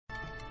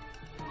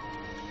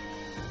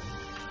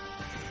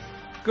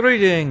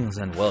Greetings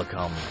and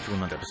welcome to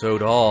another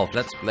episode of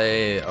Let's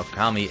Play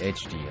Okami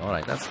HD.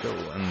 Alright, let's go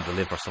and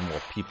deliver some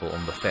more people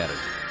on the ferry.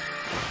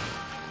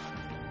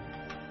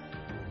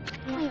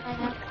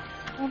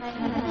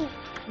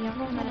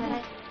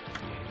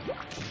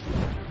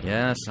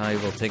 Yes, I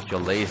will take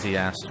your lazy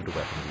ass to the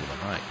weapon dealer.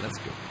 Alright, let's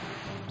go.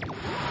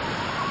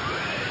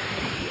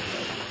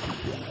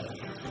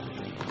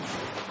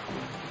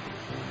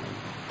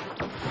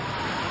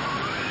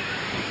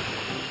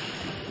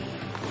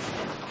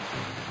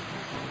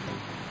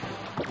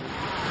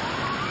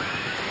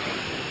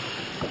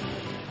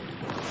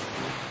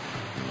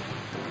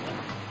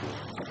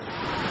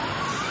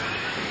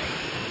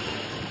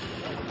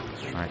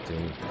 To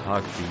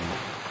hug the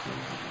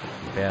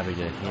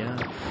barrier here.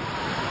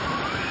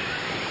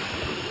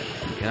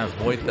 You can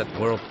avoid that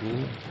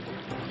whirlpool.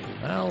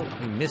 Well,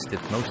 we missed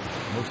it, most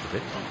of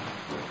it.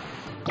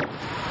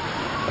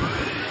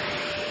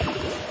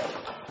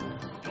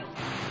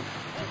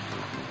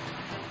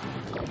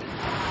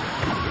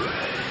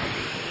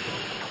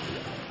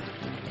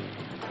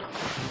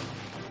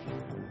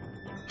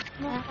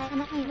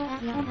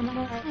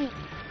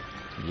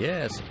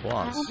 Yes, it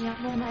was.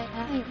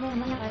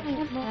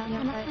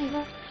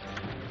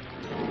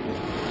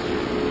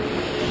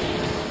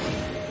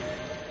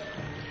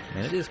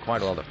 And it is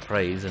quite a lot of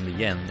praise, and the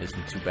yen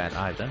isn't too bad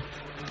either.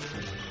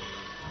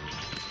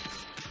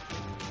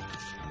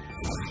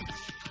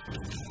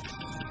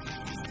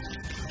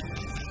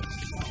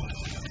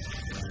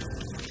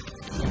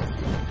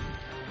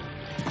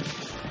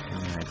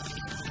 Alright.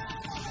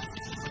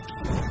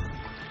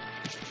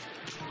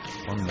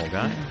 One more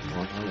guy.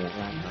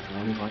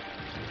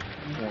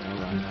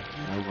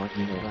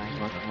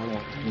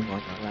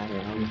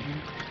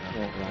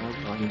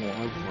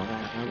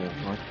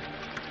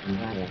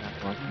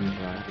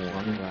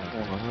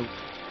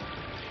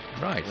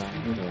 Right.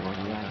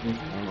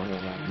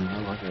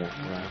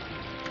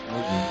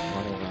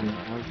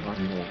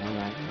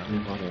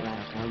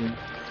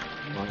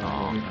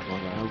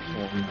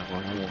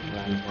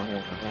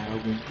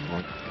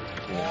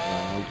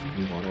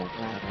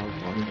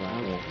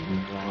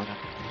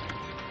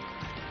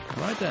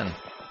 Right then.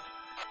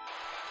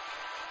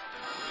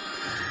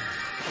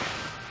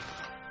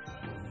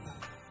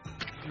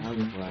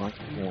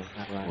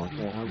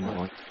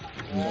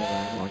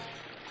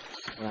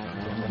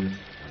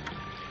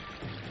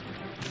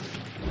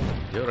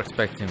 You're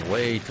expecting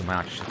way too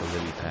much the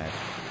lily pad.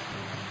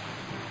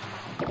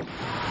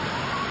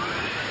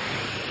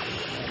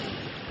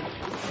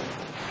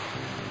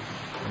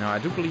 Now I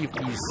do believe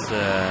these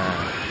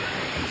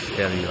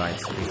fairy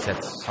lights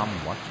reset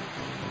somewhat.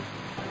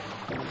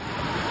 I'm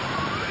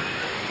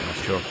not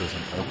sure if there's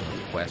an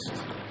ultimate quest.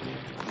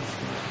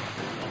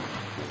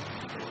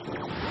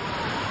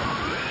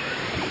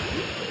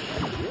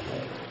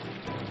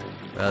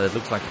 Well, it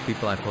looks like the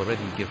people I've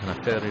already given a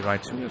fairy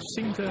ride to have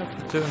seemed to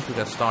have returned to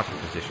their starting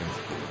positions.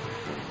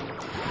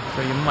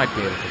 So you might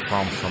be able to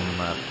farm some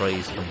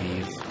praise from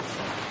these.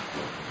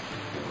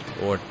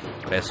 Or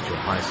best your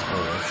high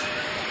scores.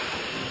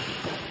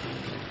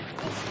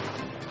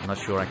 I'm not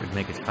sure I could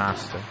make it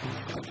faster.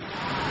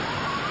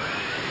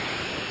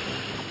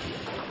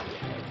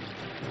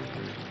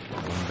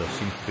 And there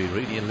seems to be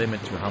really a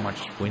limit to how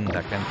much wind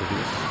I can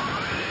produce.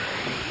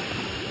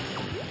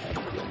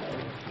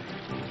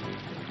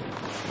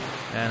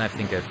 And I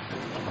think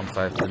once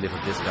I've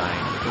delivered this guy,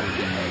 it will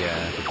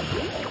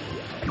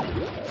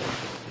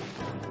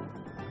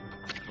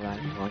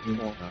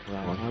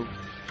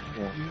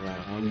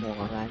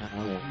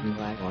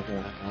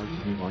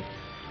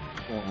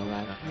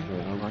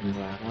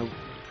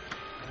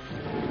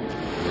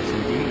Yes,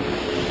 indeed.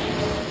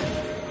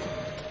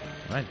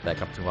 Right,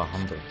 back up to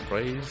 100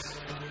 praise.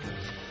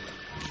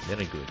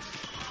 Very good.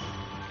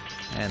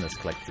 And let's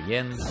collect the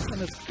yen, and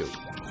let's go.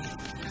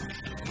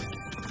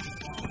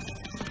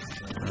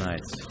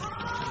 Right.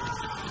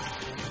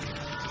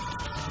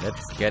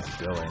 Let's get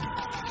going.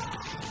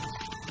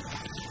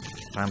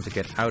 Time to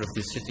get out of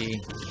the city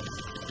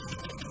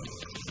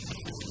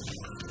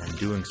and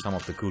doing some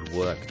of the good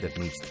work that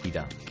needs to be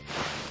done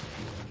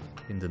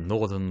in the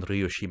Northen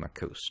Ryoshima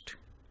coast.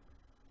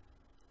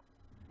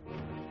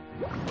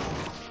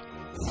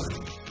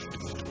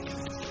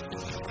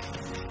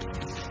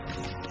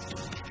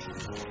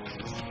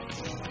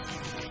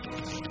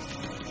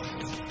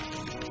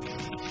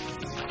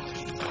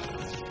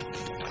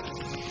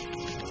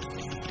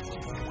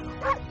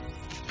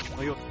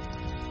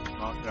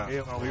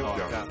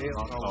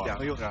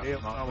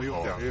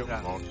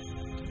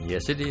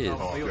 Yes, it is.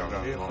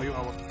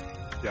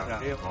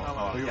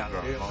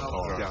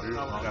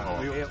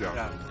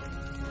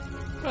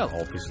 Well,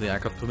 obviously I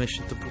got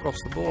permission to cross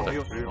the border.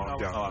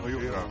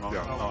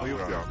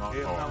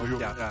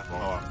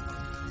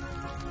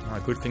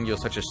 Good thing you're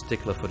such a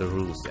stickler for the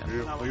rules then.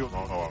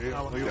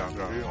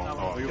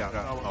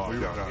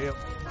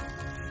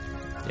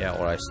 Yeah,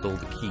 or I stole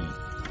the key.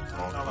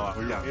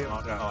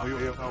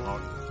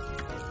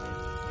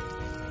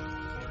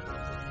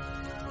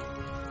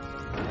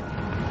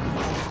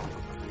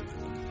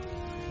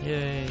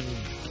 Yay.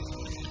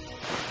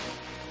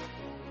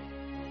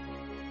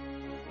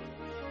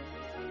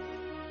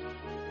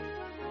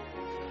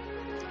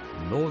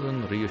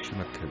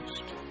 Ryoshima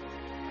coast.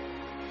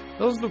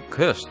 Those look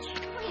cursed.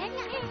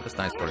 That's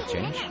nice for a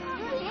change.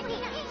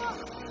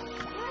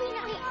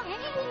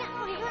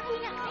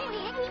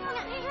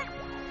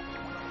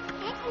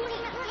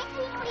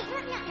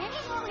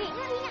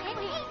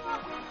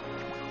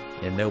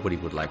 Yeah, nobody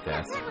would like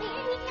that.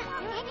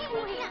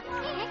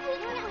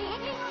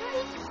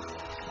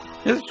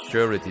 Yes,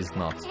 sure it is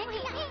not.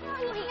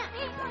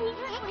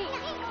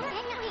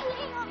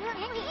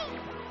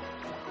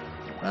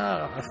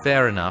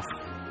 Fair enough.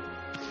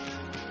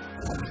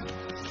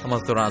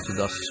 Amaterasu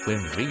does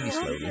swim really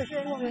slowly.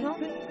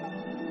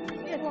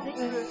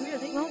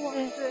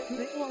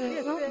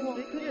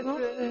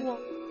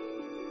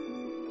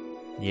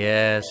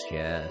 Yes,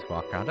 yes,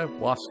 Waka, that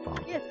was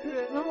fun.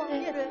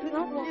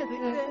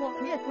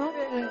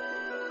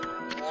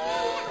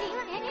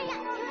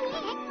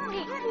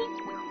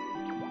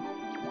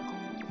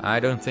 I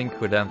don't think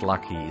we're that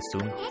lucky,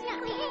 Issun.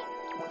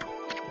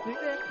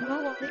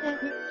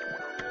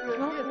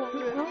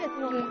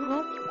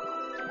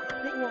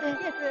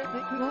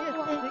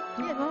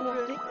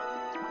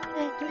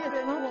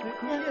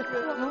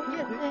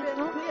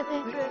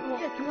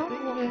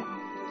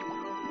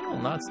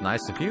 Well, that's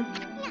nice of you.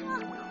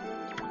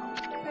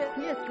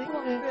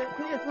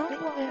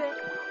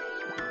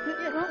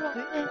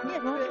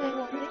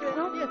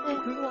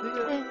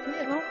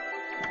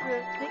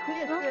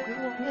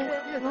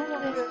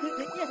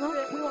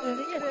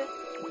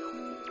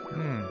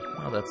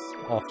 Well, that's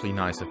awfully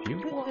nice of you.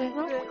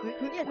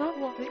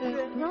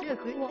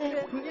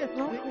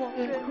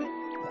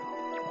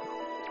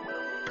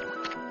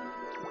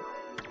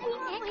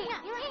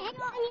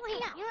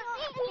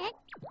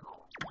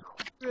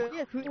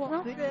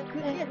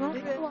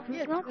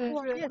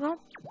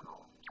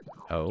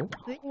 Oh?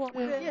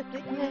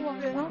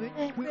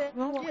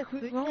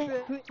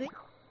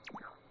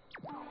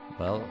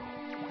 Well,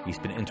 he's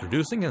been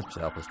introducing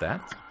himself as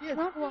that.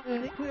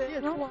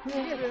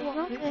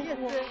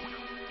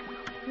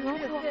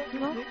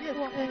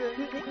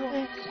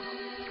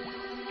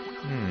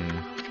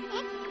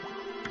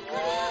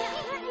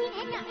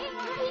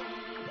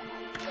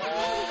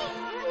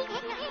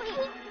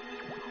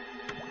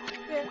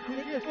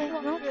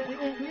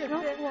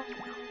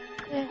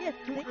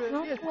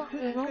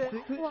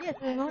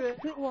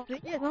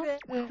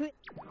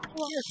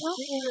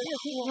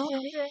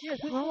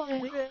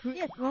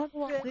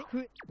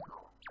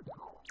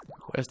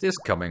 Where's this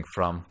coming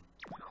from?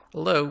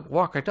 Although,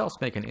 Walker does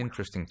make an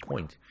interesting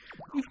point.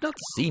 We've not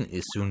seen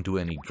Issun do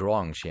any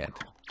drawings yet.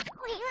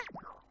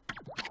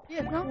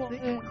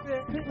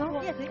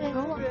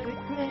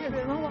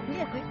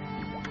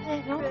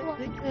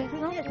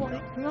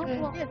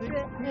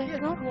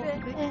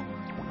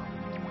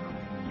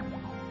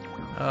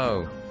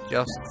 Oh,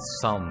 just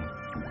some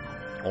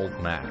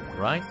old man,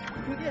 right?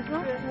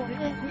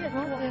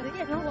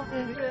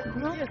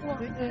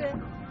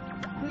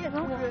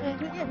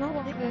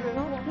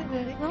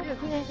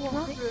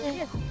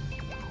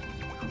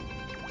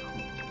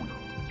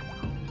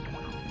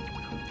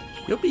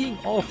 You're being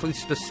awfully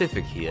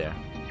specific here.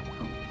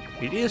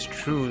 It is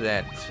true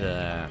that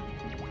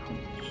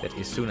that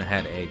Issun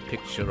had a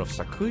picture of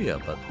Sakuya,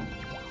 but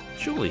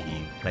surely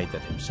he made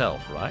that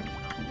himself, right?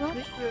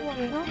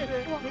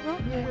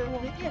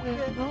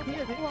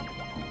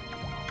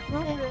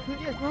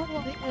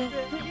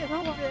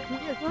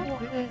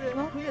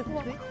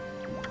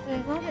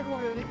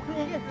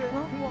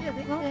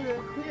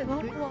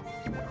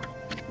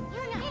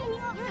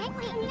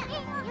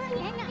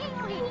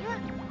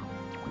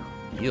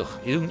 Ugh,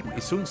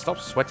 Issun, stop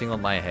sweating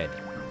on my head.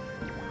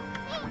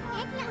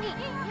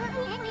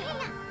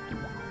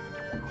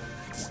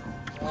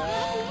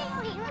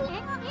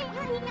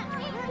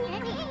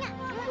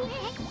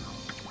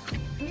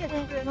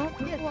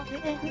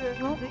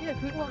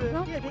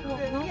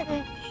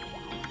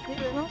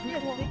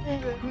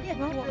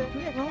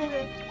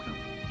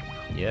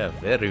 Yeah,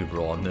 very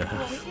raw nerve.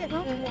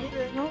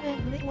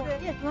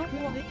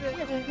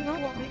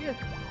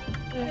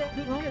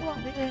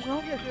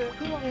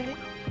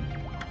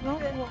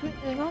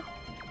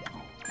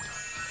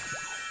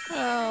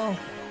 Well,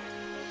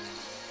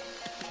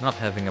 not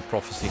having a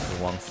prophecy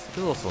for once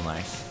is also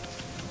nice.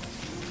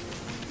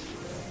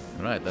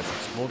 Alright, let's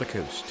explore the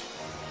coast.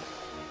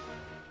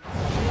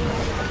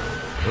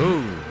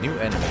 Ooh, new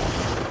enemy.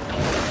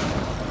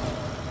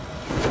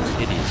 Looks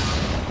hideous.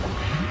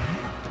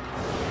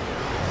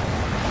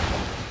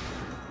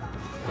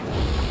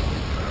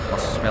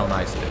 Must smell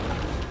nice too.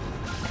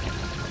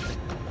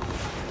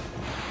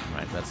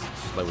 Right, let's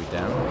slow it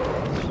down.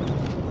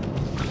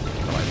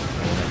 Otherwise,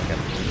 we'll never get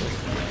the wheels.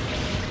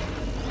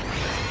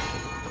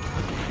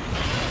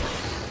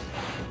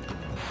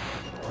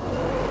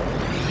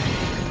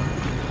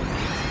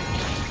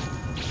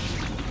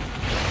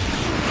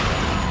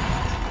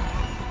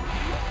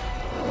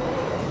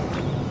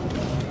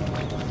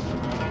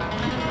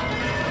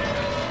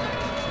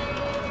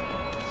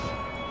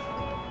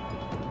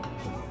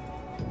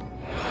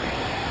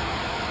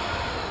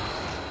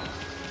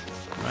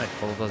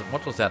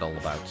 What was that all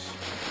about?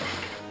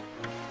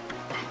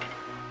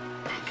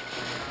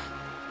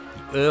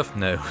 The earth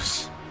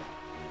knows?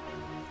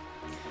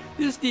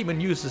 This demon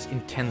uses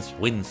intense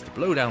winds to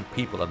blow down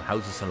people and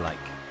houses alike.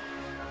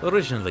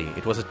 Originally,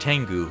 it was a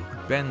Tengu who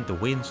could bend the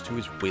winds to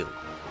his will.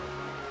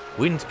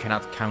 Wind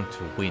cannot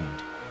counter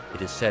wind.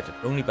 It is said that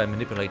only by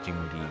manipulating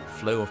the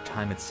flow of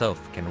time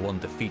itself can one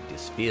defeat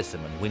this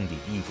fearsome and windy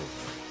evil.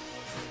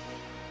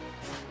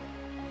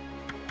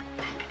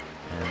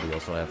 And we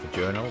also have a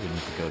journal. We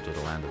need to go to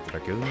the land of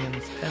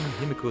Dragonians and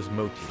Himiko's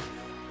motif.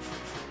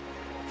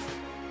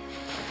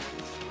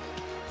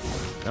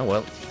 Oh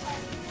well,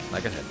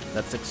 like I said,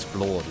 let's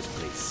explore this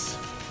place.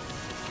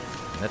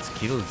 Let's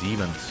kill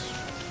demons.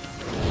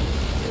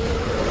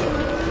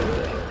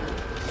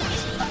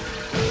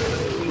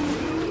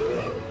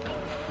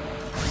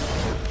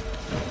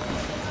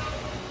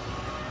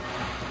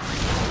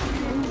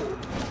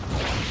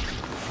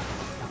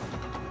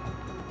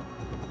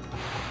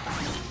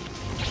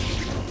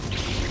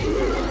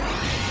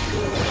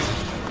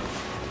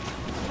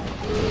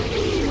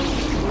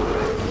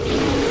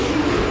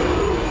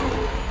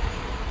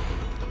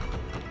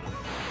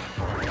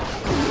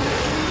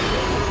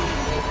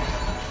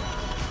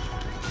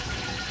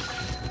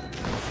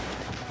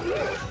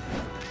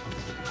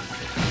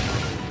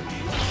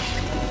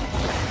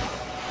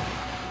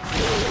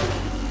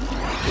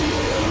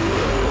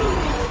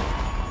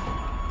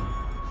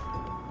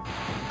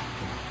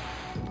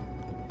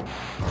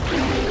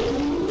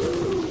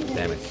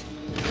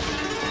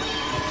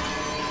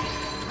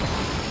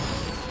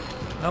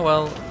 Oh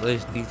well, at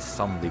least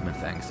some demon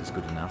thanks is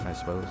good enough, I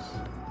suppose.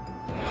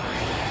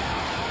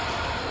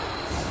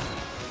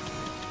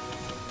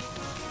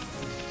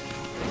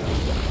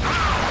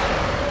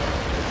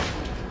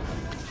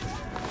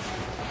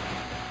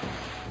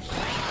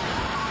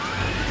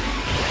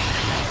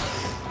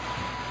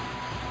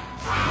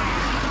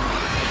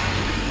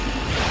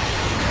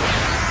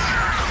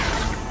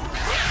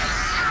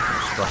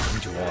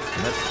 Striking too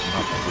often, that's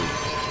not good.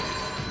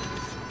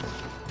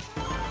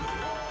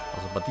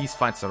 But these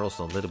fights are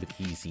also a little bit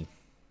easy.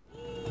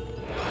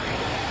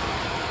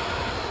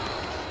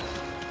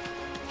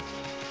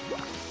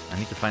 I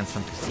need to find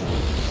some casinos.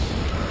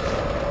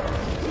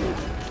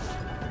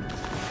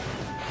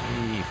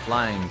 Hey,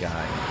 flying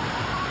guy.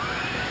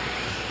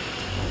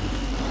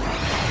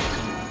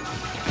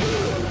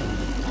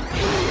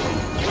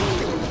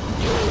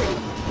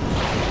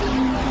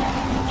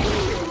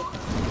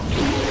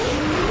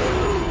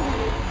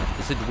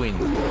 Is it wind?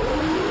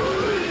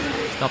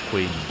 It's not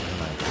wind.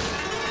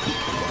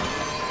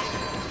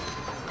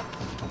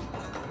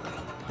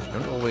 I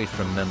don't always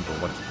remember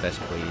what the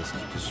best way is to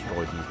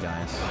destroy these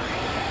guys.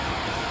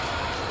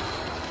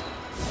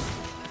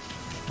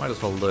 Might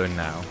as well learn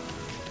now.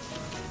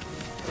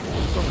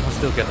 I'll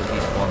still get at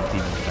least one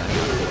demon attack.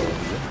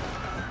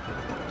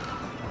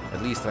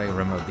 At least I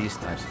remember these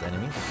types of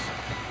enemies.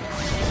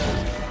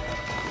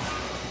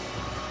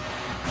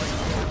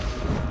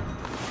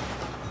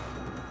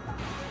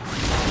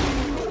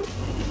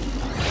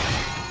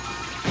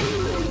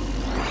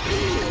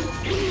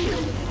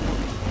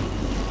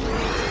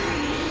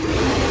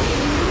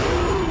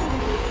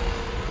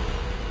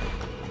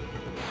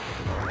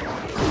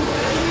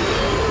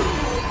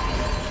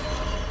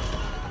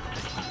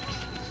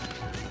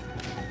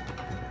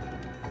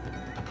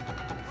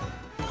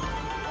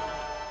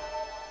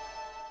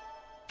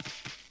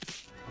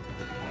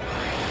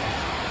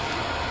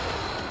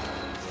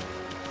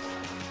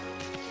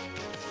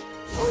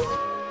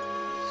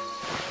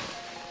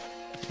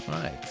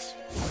 Right.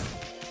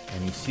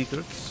 Any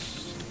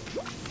secrets?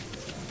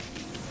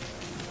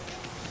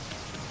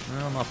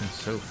 No, nothing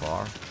so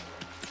far.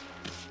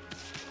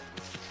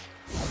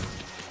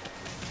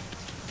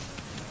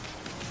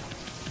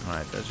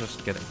 Alright, let's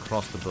just get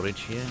across the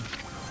bridge here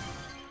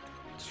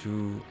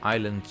to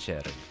Island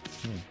Cherry.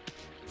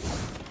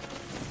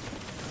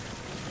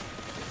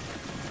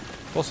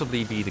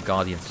 Possibly be the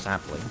Guardian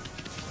Sapling.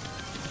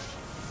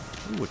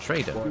 Ooh, a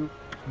trader.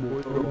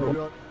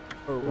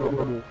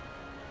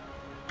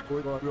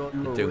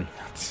 You're doing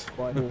that.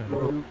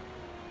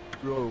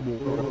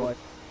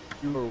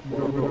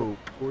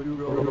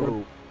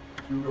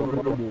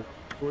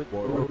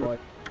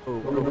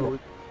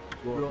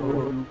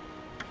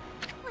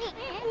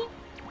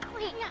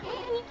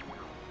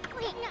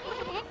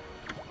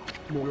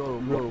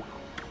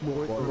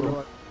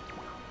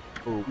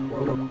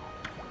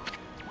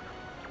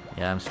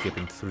 Yeah, I'm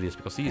skipping through this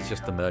because he's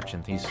just a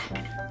merchant. He's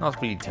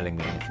not really telling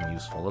me anything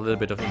useful. A little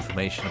bit of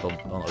information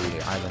about on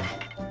Oni Island.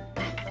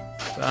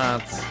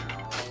 But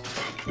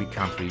we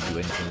can't really do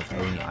anything with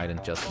Oni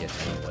Island just yet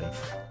anyway.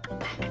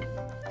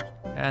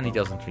 And he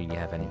doesn't really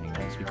have anything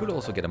else. We could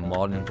also get a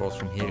Marlin Bros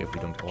from here if we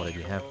don't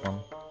already have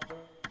one.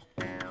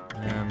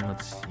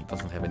 Let's see, he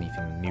doesn't have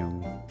anything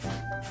new.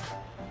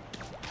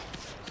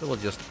 So we'll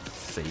just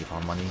save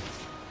our money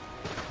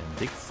and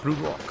dig through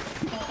rock.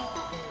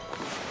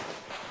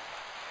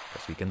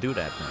 Because we can do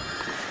that now.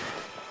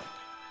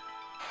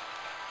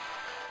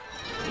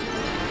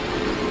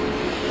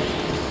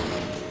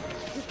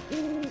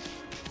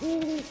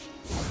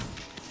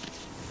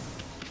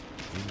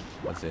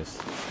 What's this?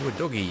 Ooh, a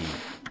doggy.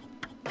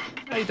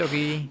 Hey,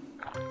 doggy.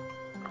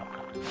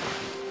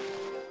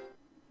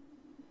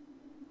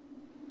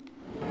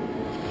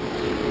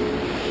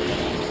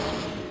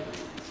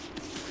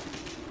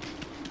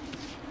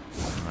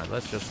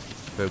 let's just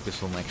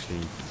focus on actually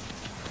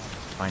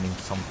finding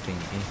something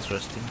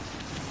interesting.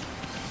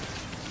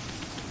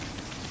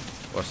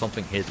 Or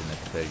something hidden at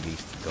the very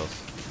least,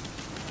 because...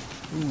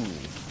 Ooh,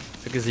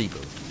 a gazebo.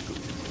 Good.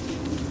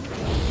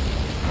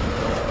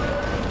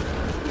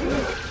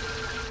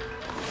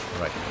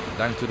 Right,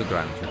 down to the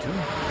ground, you two.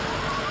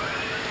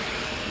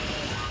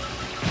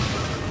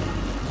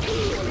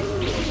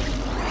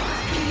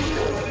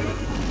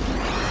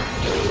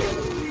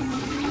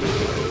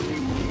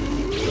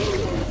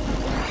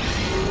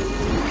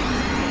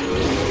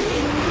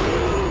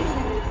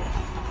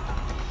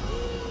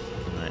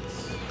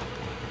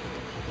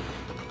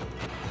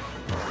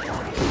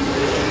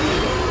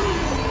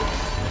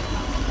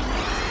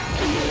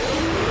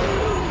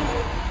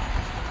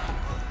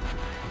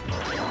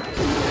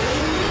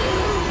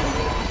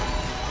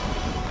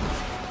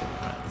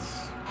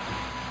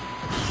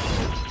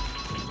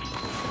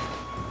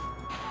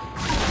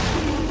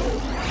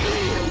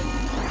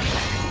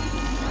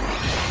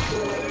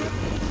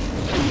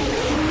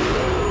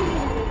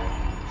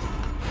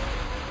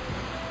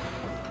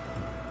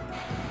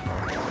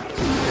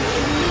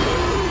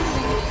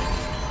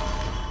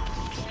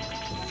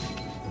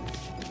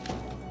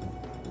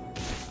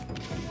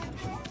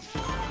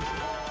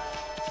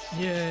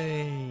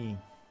 Yay!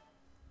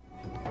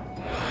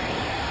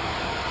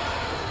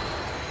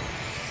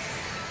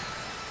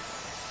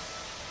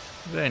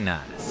 Very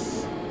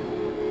nice.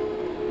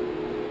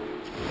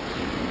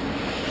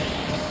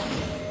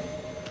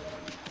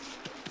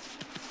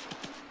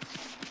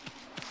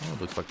 Oh,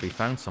 looks like we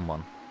found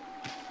someone.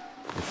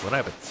 It's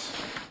rabbits.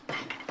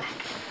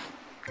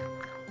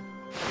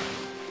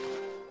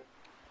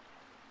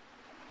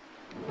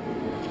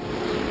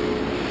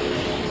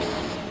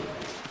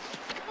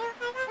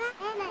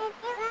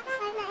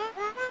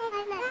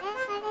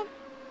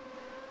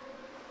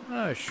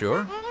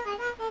 Sure.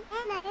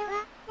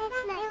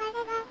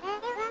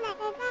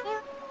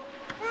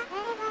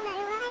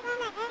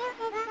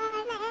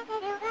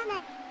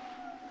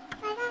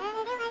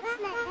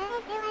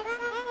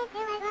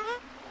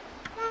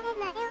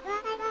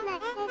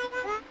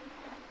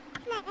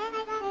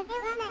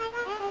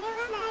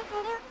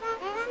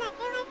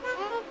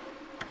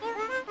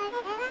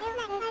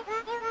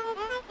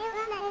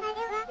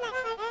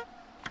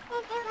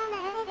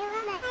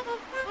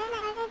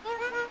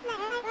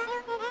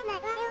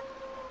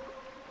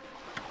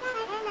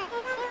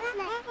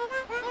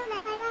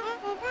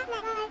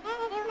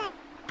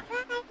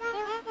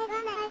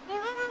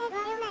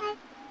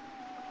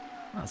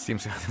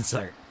 Seems like it's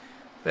a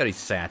very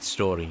sad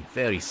story.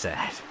 Very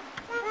sad.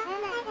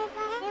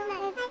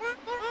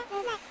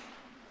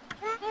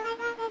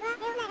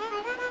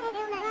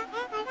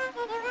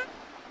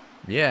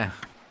 Yeah.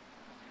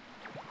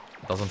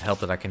 Doesn't help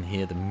that I can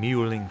hear the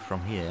mewling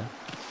from here.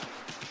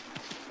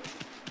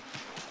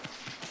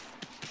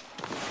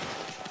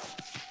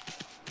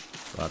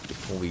 But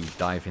before we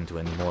dive into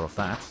any more of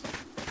that,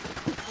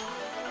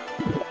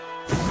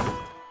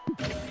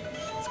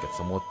 let's get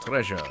some more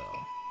treasure.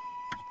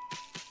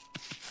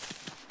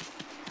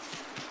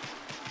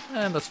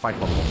 And let's fight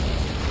one more.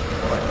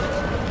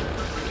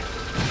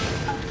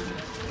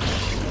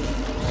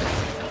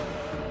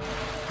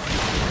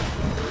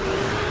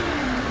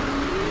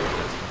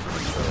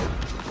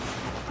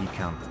 He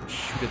can't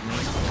shoot at me.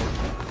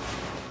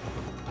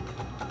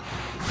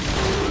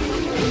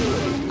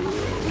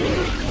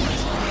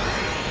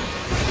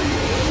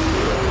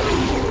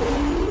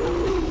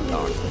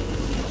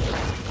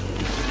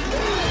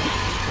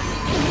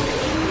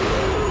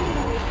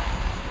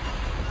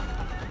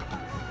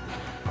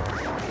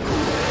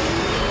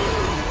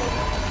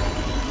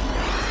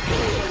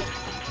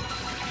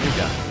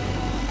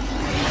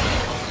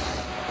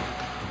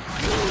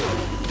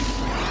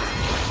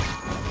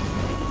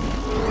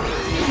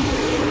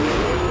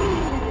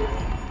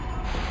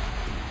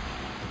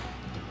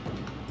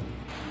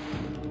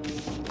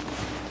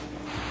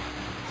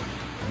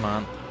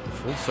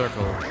 Full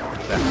circle.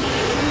 Back.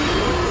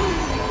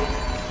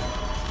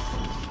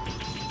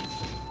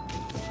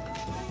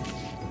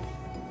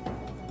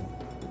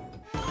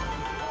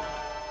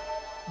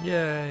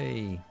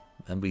 Yay!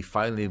 And we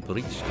finally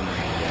reached the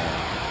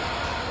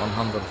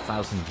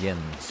 100,000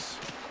 yens.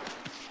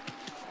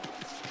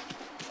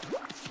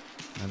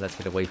 And let's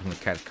get away from the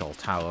catcall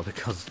tower,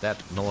 because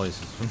that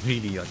noise is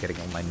really getting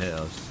on my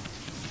nerves.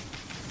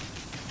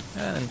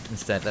 And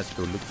instead, let's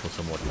go look for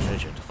some more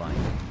treasure to find.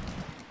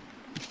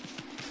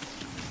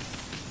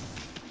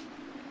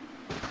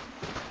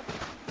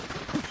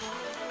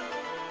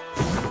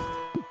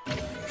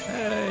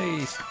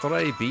 Hey,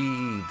 stray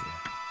bead!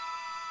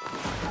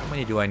 How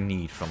many do I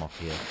need from up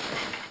here?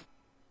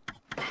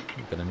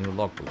 I've got a new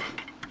logbook.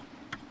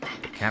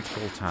 The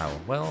catcall tower.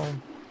 Well,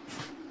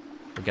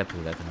 we'll get to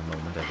that in a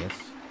moment, I guess.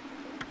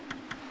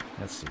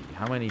 Let's see,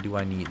 how many do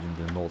I need in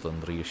the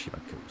Northen Ryoshima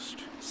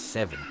coast?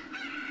 7.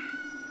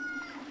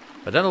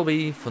 But that'll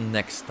be for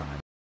next time.